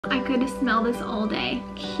I could smell this all day.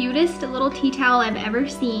 Cutest little tea towel I've ever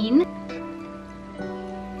seen.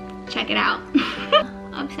 Check it out.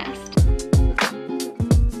 Obsessed.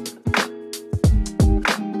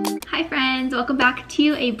 Hi friends, welcome back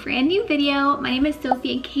to a brand new video. My name is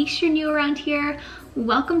Sophie. In case you're new around here,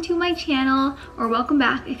 welcome to my channel, or welcome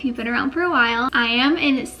back if you've been around for a while. I am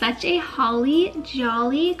in such a holly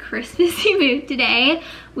jolly Christmassy mood today.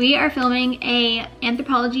 We are filming a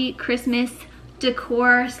Anthropologie Christmas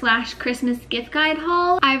decor / Christmas gift guide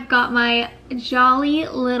haul. I've got my jolly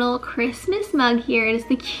little Christmas mug here. It is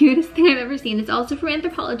the cutest thing I've ever seen. It's also from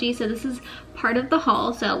Anthropologie, so this is part of the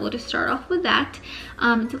haul, so we'll just start off with that.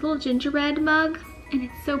 It's a little gingerbread mug and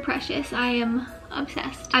it's so precious. I am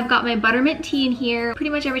obsessed. I've got my buttermint tea in here. Pretty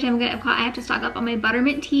much every time I have to stock up on my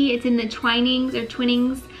buttermint tea. It's in the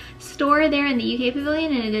Twinings store there in the UK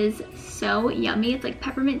pavilion, and it is so yummy. It's like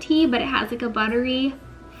peppermint tea, but it has like a buttery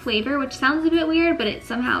flavor, which sounds a bit weird, but it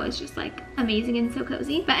somehow is just like amazing and so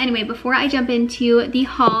cozy. But anyway, before I jump into the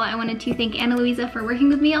haul, I wanted to thank Ana Luisa for working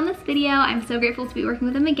with me on this video. I'm so grateful to be working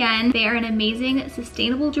with them again. They are an amazing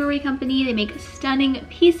sustainable jewelry company. They make stunning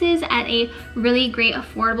pieces at a really great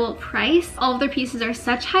affordable price. All of their pieces are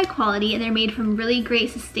such high quality and they're made from really great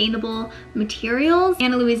sustainable materials.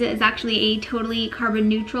 Ana Luisa is actually a totally carbon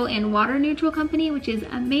neutral and water neutral company, which is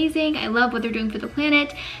amazing. I love what they're doing for the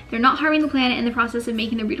planet. They're not harming the planet in the process of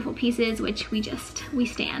making their beautiful pieces, which we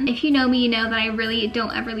stand. If you know me, you know that I really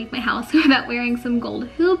don't ever leave my house without wearing some gold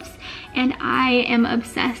hoops, and I am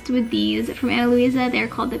obsessed with these from Ana Luisa. They're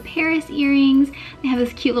called the Paris earrings. They have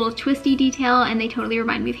this cute little twisty detail and they totally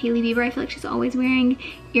remind me of Hailey Bieber. I feel like she's always wearing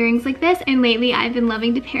earrings like this, and lately I've been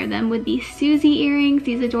loving to pair them with these Susie earrings,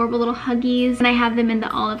 these adorable little huggies, and I have them in the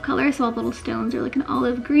olive color, so all the little stones are like an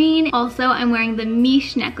olive green. Also, I'm wearing the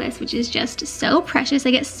Miche necklace, which is just so precious.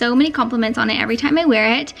 I get so many compliments on it every time I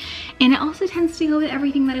wear it, and it also tends to go with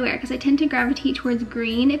everything that I wear because I tend to gravitate towards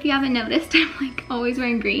green. If you haven't noticed, I'm like always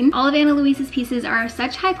wearing green. All of Ana Luisa's pieces are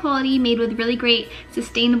such high quality, made with really great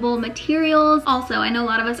sustainable materials. Also, I know a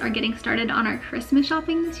lot of us are getting started on our Christmas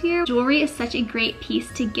shopping this year. Jewelry is such a great piece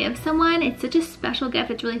to give someone. It's such a special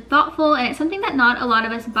gift. It's really thoughtful, and it's something that not a lot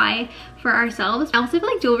of us buy for ourselves. I also feel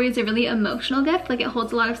like jewelry is a really emotional gift. Like, it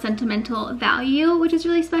holds a lot of sentimental value, which is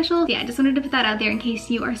really special. Yeah, I just wanted to put that out there in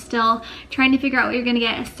case you are still trying to figure out what you're gonna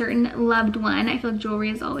get a certain loved one. I feel like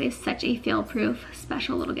jewelry is always such a fail-proof,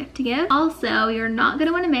 special little gift to give. Also, you're not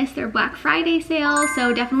gonna wanna miss their Black Friday sale,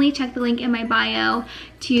 so definitely check the link in my bio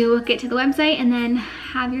to get to the website and then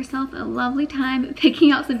have yourself a lovely time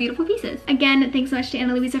picking out some beautiful pieces. Again, thanks so much to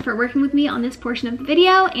Ana Luisa for working with me on this portion of the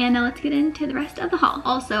video, and now let's get into the rest of the haul.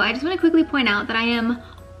 Also, I just want to quickly point out that I am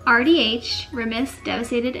RDH, remiss,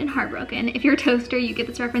 devastated, and heartbroken. If you're a toaster, you get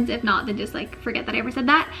this reference. If not, then just like forget that I ever said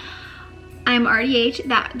that. I'm RDH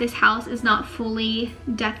that this house is not fully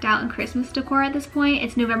decked out in Christmas decor at this point.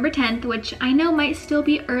 It's November 10th, which I know might still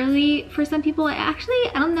be early for some people. Actually,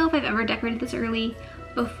 I don't know if I've ever decorated this early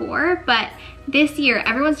before, but this year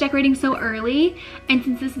everyone's decorating so early, and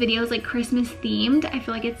since this video is like Christmas themed, I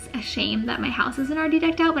feel like it's a shame that my house isn't already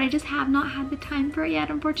decked out, but I just have not had the time for it yet,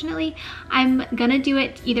 unfortunately. I'm gonna do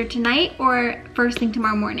it either tonight or first thing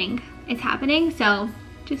tomorrow morning. It's happening, so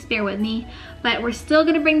just bear with me, but we're still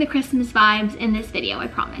gonna bring the Christmas vibes in this video, I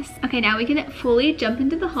promise. Okay, now we can fully jump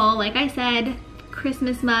into the haul. Like I said,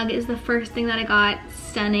 Christmas mug is the first thing that I got.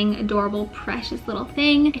 Stunning, adorable, precious little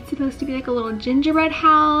thing. It's supposed to be like a little gingerbread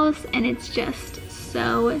house, and it's just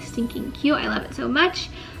so stinking cute. I love it so much.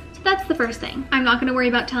 So that's the first thing. I'm not gonna worry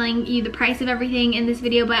about telling you the price of everything in this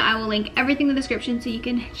video, but I will link everything in the description so you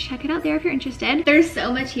can check it out there if you're interested. There's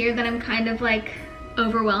so much here that I'm kind of like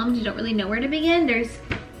overwhelmed. You don't really know where to begin. There's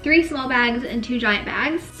 3 small bags and 2 giant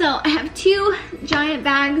bags. So I have 2 giant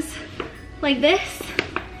bags like this,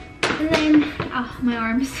 and then, oh, my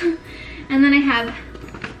arms. And then I have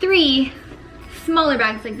 3 smaller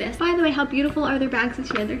bags like this. By the way, how beautiful are their bags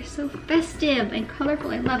this year? They're so festive and colorful.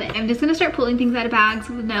 I love it. I'm just gonna start pulling things out of bags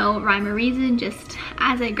with no rhyme or reason, just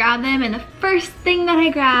as I grab them. And the first thing that I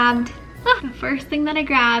grabbed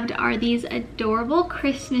are these adorable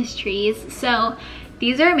Christmas trees. So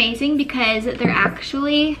these are amazing because they're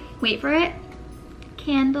actually, wait for it,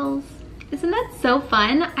 candles. Isn't that so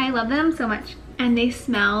fun? I love them so much. And they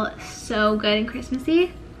smell so good and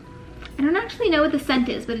Christmassy. I don't actually know what the scent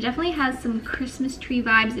is, but it definitely has some Christmas tree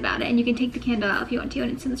vibes about it. And you can take the candle out if you want to,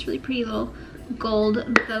 and it's in this really pretty little gold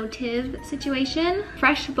votive situation.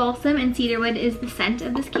 Fresh balsam and cedarwood is the scent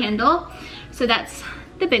of this candle. So that's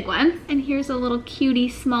the big one. And here's a little cutie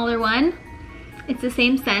smaller one. It's the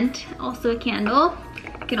same scent, also a candle.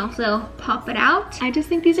 You can also pop it out. I just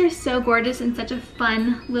think these are so gorgeous and such a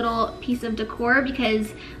fun little piece of decor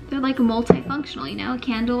because they're like multifunctional, you know,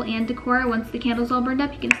 candle and decor. Once the candle's all burned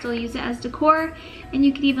up, you can still use it as decor, and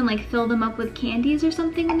you could even like fill them up with candies or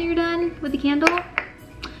something when you're done with the candle.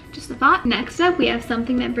 Just a thought. Next up, we have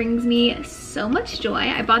something that brings me so much joy.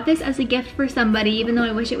 I bought this as a gift for somebody, even though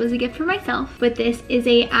I wish it was a gift for myself. But this is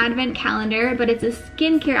a advent calendar, but it's a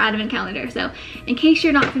skincare advent calendar. So in case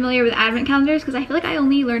you're not familiar with advent calendars, because I feel like I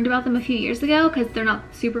only learned about them a few years ago because they're not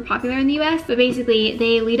super popular in the US, but basically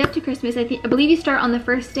they lead up to Christmas. I believe you start on the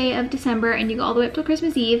first day of December and you go all the way up till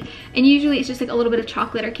Christmas Eve. And usually it's just like a little bit of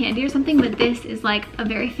chocolate or candy or something, but this is like a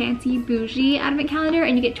very fancy bougie advent calendar,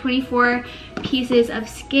 and you get 24 pieces of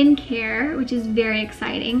skincare, which is very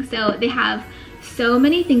exciting. So they have so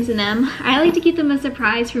many things in them. I like to keep them a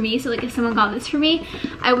surprise for me, so like if someone got this for me,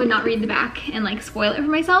 I would not read the back and like spoil it for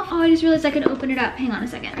myself. Oh, I just realized I could open it up. Hang on a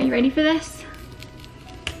second. Are you ready for this?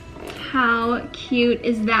 How cute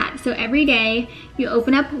is that? So every day you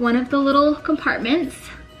open up one of the little compartments,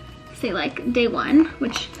 say like day one,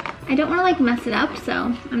 which I don't want to like mess it up, so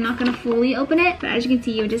I'm not going to fully open it, but as you can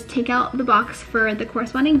see, you would just take out the box for the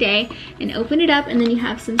corresponding day and open it up, and then you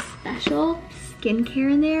have some special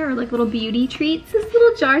skincare in there, or like little beauty treats. This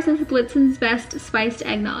little jar says Blitzen's Best Spiced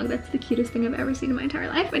Eggnog. That's the cutest thing I've ever seen in my entire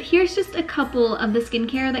life. But here's just a couple of the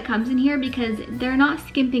skincare that comes in here, because they're not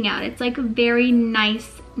skimping out. It's like very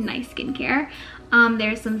nice skincare.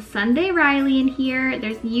 There's some Sunday Riley in here.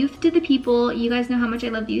 There's Youth to the People. You guys know how much I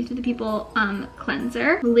love the Youth to the People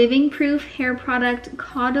cleanser. Living Proof hair product,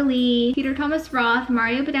 Caudalie, Peter Thomas Roth,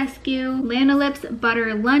 Mario Badescu, Lanolips,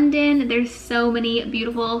 Butter London. There's so many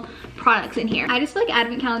beautiful products in here. I just feel like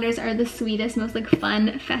advent calendars are the sweetest, most like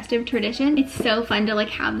fun, festive tradition. It's so fun to like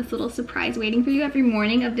have this little surprise waiting for you every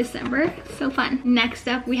morning of December. It's so fun. Next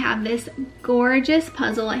up, we have this gorgeous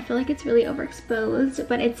puzzle. I feel like it's really overexposed,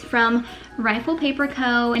 but it's from Rifle Paper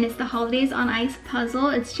Co. and it's the Holidays on Ice puzzle.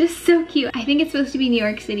 It's just so cute. I think it's supposed to be New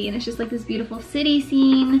York City, and it's just like this beautiful city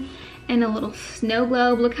scene and a little snow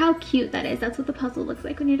globe. Look how cute that is. That's what the puzzle looks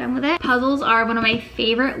like when you're done with it. Puzzles are one of my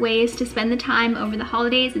favorite ways to spend the time over the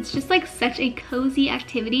holidays. It's just like such a cozy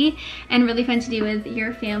activity and really fun to do with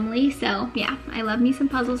your family. So yeah, I love me some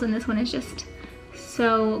puzzles, and this one is just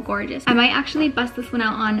so gorgeous. I might actually bust this one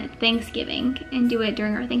out on Thanksgiving and do it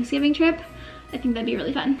during our Thanksgiving trip. I think that'd be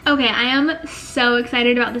really fun. Okay, I am so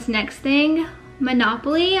excited about this next thing.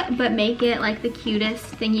 Monopoly, but make it like the cutest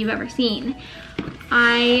thing you've ever seen.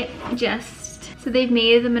 So they've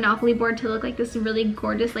made the Monopoly board to look like this really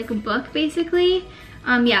gorgeous like book basically.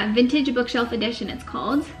 Yeah, vintage bookshelf edition it's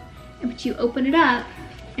called. But you open it up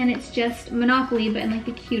and it's just Monopoly, but in like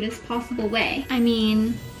the cutest possible way. I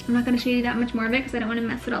mean, I'm not gonna show you that much more of it because I don't wanna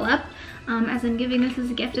mess it all up. As I'm giving this as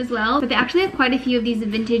a gift as well. But they actually have quite a few of these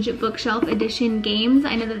vintage bookshelf edition games.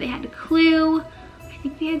 I know that they had Clue, I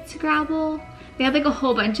think they had Scrabble. They have like a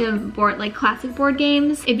whole bunch of classic board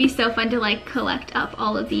games. It'd be so fun to like collect up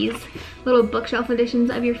all of these little bookshelf editions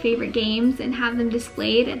of your favorite games and have them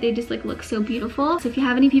displayed. They just like look so beautiful. So if you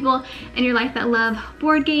have any people in your life that love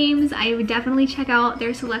board games, I would definitely check out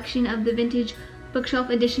their selection of the vintage bookshelf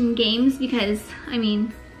edition games, because I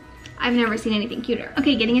mean, I've never seen anything cuter.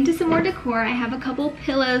 Okay, getting into some more decor, I have a couple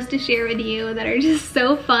pillows to share with you that are just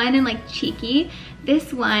so fun and like cheeky.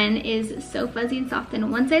 This one is so fuzzy and soft,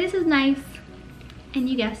 and one side it says nice, and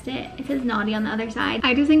you guessed it, it says naughty on the other side.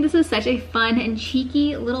 I just think this is such a fun and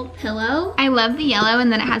cheeky little pillow. I love the yellow,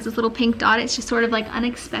 and then it has this little pink dot. It's just sort of like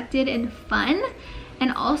unexpected and fun.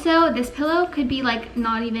 And also this pillow could be like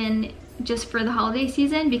not even just for the holiday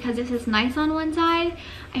season, because it says nice on one side.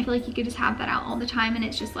 I feel like you could just have that out all the time, and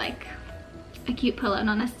it's just like a cute pillow,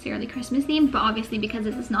 not necessarily Christmas themed, but obviously because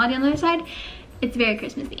it says naughty on the other side, it's very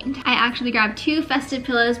Christmas themed. I actually grabbed 2 festive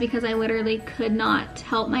pillows because I literally could not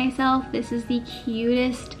help myself. This is the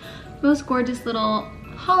cutest, most gorgeous little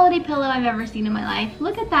holiday pillow I've ever seen in my life.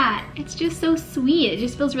 Look at that. It's just so sweet. It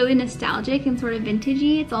just feels really nostalgic and sort of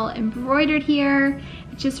vintagey. It's all embroidered here.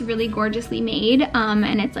 It's just really gorgeously made.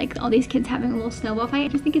 And it's like all these kids having a little snowball fight. I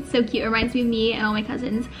just think it's so cute. It reminds me of me and all my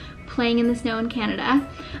cousins playing in the snow in Canada.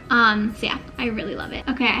 So yeah, I really love it.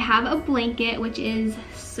 Okay, I have a blanket, which is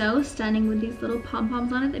so stunning with these little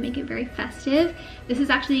pom-poms on it that make it very festive. This is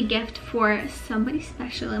actually a gift for somebody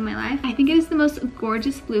special in my life. I think it is the most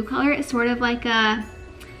gorgeous blue color. It's sort of like a,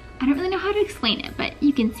 I don't really know how to explain it, but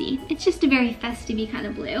you can see. It's just a very festive-y kind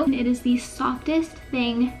of blue. And it is the softest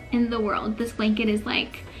thing in the world. This blanket is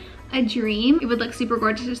like a dream. It would look super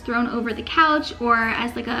gorgeous just thrown over the couch or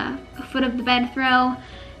as like a foot of the bed throw.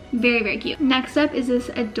 Very, very cute. Next up is this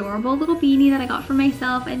adorable little beanie that I got for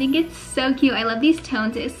myself. I think it's so cute. I love these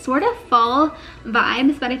tones. It's sort of fall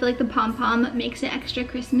vibes, but I feel like the pom-pom makes it extra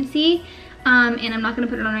Christmassy. And I'm not gonna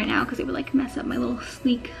put it on right now because it would like mess up my little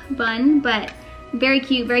sleek bun, but Very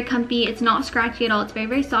cute, very comfy. It's not scratchy at all. It's very,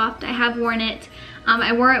 very soft. I have worn it.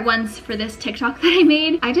 I wore it once for this TikTok that I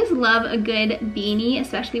made. I just love a good beanie,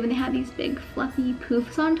 especially when they have these big fluffy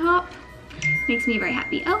poofs on top. Makes me very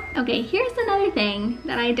happy. Oh, okay, here's another thing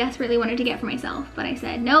that I desperately wanted to get for myself, but I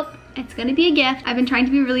said, nope, it's gonna be a gift. I've been trying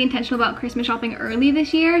to be really intentional about Christmas shopping early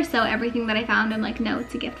this year, so everything that I found, I'm like, no,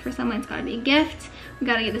 it's a gift for someone, it's gotta be a gift. We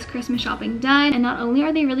gotta get this Christmas shopping done. And not only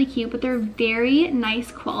are they really cute, but they're very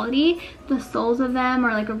nice quality. The soles of them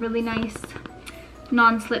are like a really nice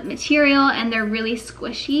non-slip material, and they're really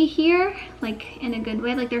squishy here, like in a good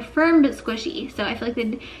way. Like they're firm but squishy, so I feel like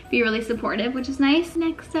they'd be really supportive, which is nice.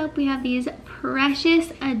 Next up we have these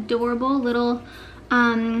precious, adorable little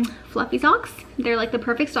fluffy socks. They're like the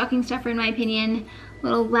perfect stocking stuffer in my opinion.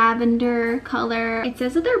 Little lavender color. It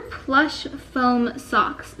says that they're plush foam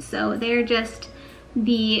socks, so they're just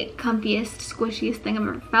the comfiest, squishiest thing I've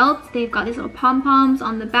ever felt. They've got these little pom-poms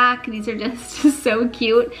on the back. These are just so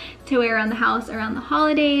cute to wear around the house around the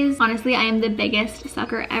holidays. Honestly, I am the biggest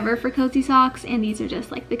sucker ever for cozy socks, and these are just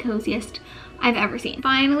like the coziest I've ever seen.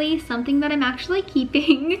 Finally, something that I'm actually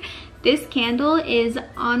keeping. This candle is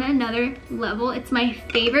on another level. It's my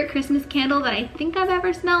favorite Christmas candle that I think I've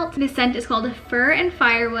ever smelled. This scent is called Fir and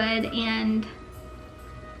Firewood, and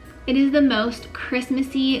it is the most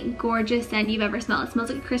Christmassy, gorgeous scent you've ever smelled. It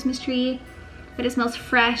smells like a Christmas tree, but it smells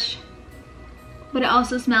fresh, but it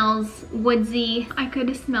also smells woodsy. I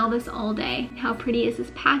could smell this all day. How pretty is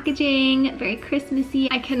this packaging? Very Christmassy.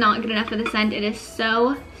 I cannot get enough of the scent. It is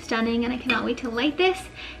so stunning, and I cannot wait to light this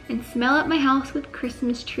and smell up my house with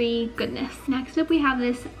Christmas tree goodness. Next up we have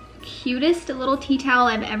this cutest little tea towel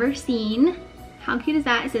I've ever seen. How cute is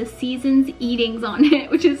that? It says Seasons Eatings on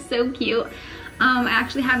it, which is so cute. I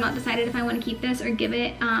actually have not decided if I want to keep this or give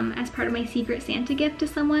it as part of my Secret Santa gift to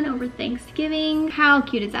someone over Thanksgiving. How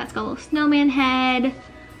cute is that? It's got a little snowman head.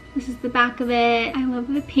 This is the back of it. I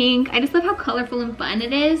love the pink. I just love how colorful and fun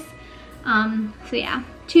it is. So yeah,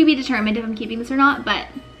 to be determined if I'm keeping this or not, but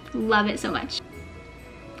love it so much.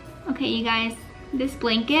 Okay, you guys, this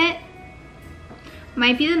blanket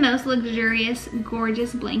might be the most luxurious,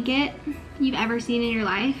 gorgeous blanket you've ever seen in your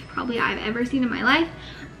life. Probably I've ever seen in my life.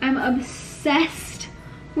 I'm obsessed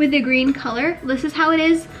with the green color. This is how it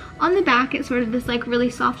is on the back. It's sort of this like really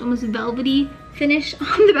soft, almost velvety finish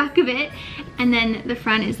on the back of it. And then the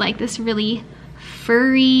front is like this really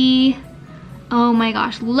furry, oh my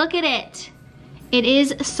gosh, look at it. It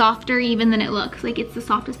is softer even than it looks. Like it's the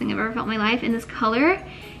softest thing I've ever felt in my life. And this color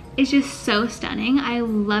is just so stunning. I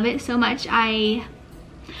love it so much. I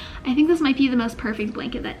think this might be the most perfect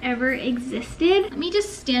blanket that ever existed. Let me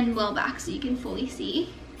just stand well back so you can fully see.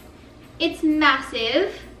 It's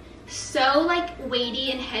massive, so like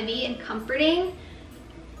weighty and heavy and comforting.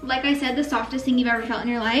 Like I said, the softest thing you've ever felt in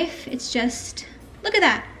your life. It's just, look at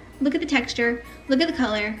that. Look at the texture, look at the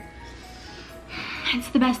color. It's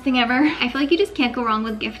the best thing ever. I feel like you just can't go wrong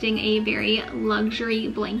with gifting a very luxury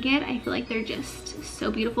blanket. I feel like they're just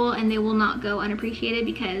so beautiful, and they will not go unappreciated,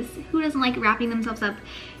 because who doesn't like wrapping themselves up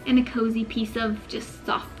in a cozy piece of just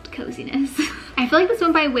soft coziness? I feel like this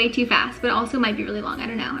went by way too fast, but also might be really long. I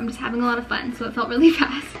don't know. I'm just having a lot of fun, so it felt really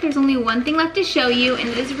fast. There's only one thing left to show you, and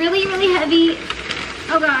it is really, really heavy.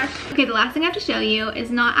 Oh gosh. Okay, the last thing I have to show you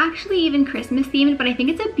is not actually even Christmas themed, but I think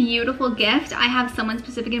it's a beautiful gift. I have someone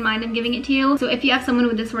specific in mind I'm giving it to. So if you have someone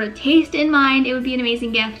with this sort of taste in mind, it would be an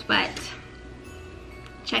amazing gift, but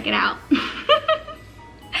check it out.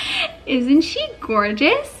 Isn't she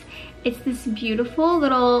gorgeous? It's this beautiful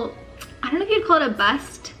little, I don't know if you'd call it a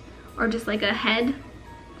bust or just like a head.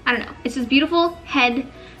 I don't know. It's this beautiful head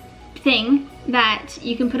thing that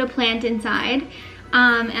you can put a plant inside.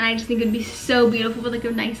 And I just think it would be so beautiful with like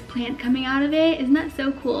a nice plant coming out of it. Isn't that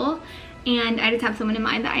so cool? And I just have someone in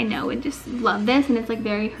mind that I know would just love this, and it's like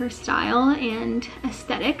very her style and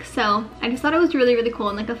aesthetic. So I just thought it was really, really cool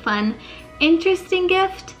and like a fun, interesting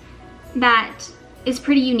gift that is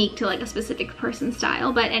pretty unique to like a specific person's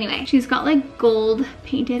style. But anyway, she's got like gold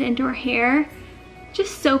painted into her hair.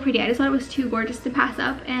 Just so pretty. I just thought it was too gorgeous to pass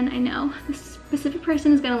up, and I know this specific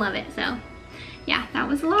person is gonna love it. So yeah, that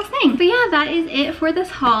was the last thing. But yeah, that is it for this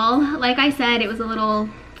haul. Like I said, it was a little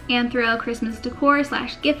Anthro Christmas decor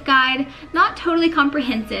 / gift guide. Not totally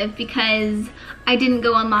comprehensive, because I didn't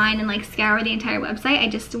go online and like scour the entire website. I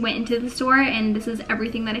just went into the store, and this is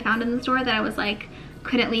everything that I found in the store that I was like,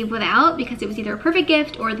 couldn't leave without, because it was either a perfect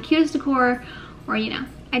gift or the cutest decor, or you know,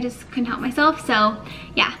 I just couldn't help myself. So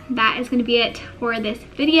yeah, that is gonna be it for this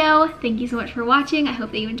video. Thank you so much for watching. I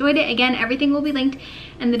hope that you enjoyed it. Again, everything will be linked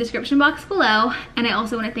in the description box below. And I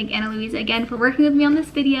also want to thank Ana Luisa again for working with me on this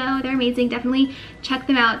video. They're amazing. Definitely check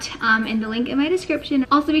them out in the link in my description.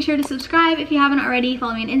 Also be sure to subscribe if you haven't already.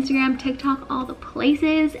 Follow me on Instagram, TikTok, all the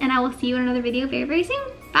places. And I will see you in another video very, very soon.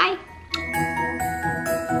 Bye.